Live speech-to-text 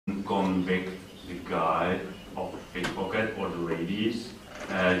convict the guy of pickpocket or the ladies,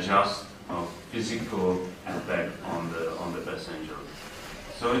 just a physical attack on the passenger.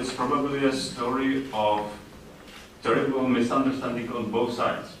 So it's probably a story of terrible misunderstanding on both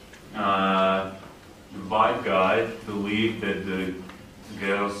sides. The white guy believed that the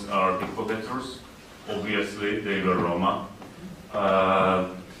girls are pickpocketers. Obviously, they were Roma.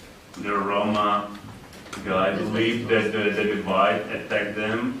 The Roma guy believed that the white attacked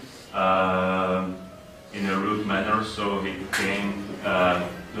them in a rude manner, so he came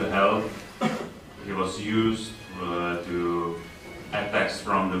to help. He was used to attacks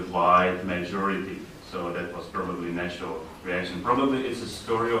from the white majority. So that was probably natural reaction. Probably it's a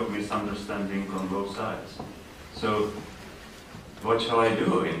story of misunderstanding on both sides. So what shall I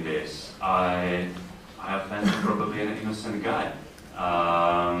do in this? I offended probably an innocent guy.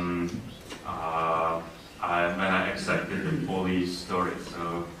 When I accepted the police story.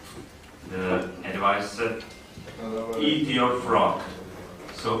 So the advice said, eat your frog.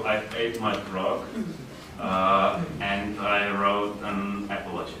 So I ate my frog and I wrote an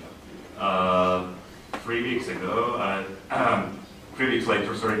apology. 3 weeks ago, 3 weeks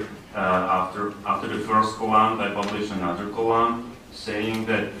later, sorry, after the first column, I published another column saying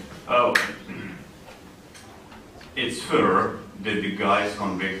that, oh, it's fair that the guy is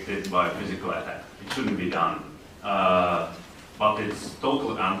convicted by physical attack. It shouldn't be done. But it's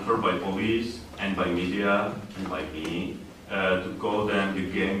totally unfair by police and by media and by me to call them the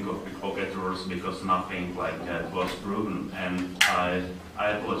gang of pickpocketers because nothing like that was proven. And I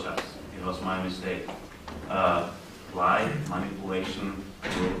apologize. It was my mistake. Lie, manipulation,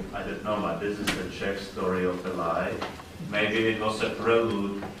 I don't know, but this is the Czech story of the lie. Maybe it was a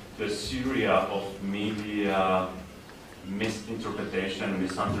prelude to a series of media misinterpretation,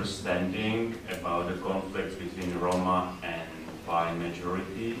 misunderstanding about the conflicts between Roma and white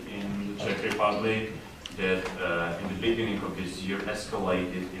majority in the Czech Republic that in the beginning of this year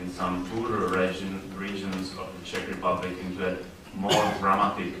escalated in some poorer regions of the Czech Republic into a more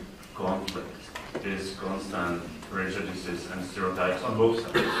dramatic conflict. This constant prejudices and stereotypes on both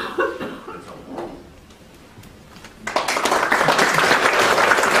sides. That's all.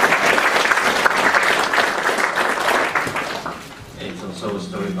 It's also a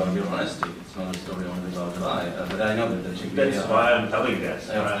story about your honesty. It's not a story only about the lie. But I know that the Czech That's why I'm telling this.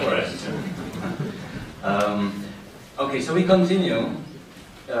 Of course. Okay, so we continue.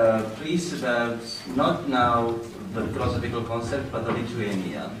 Please, about not now the philosophical concept, but the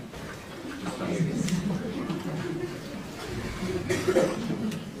Lithuania.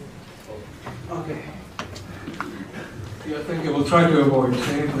 Okay. Yeah, thank you. We'll try to avoid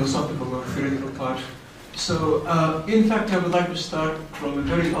any philosophical or theoretical part. So, in fact, I would like to start from a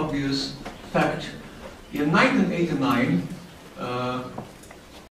very obvious fact. In 1989,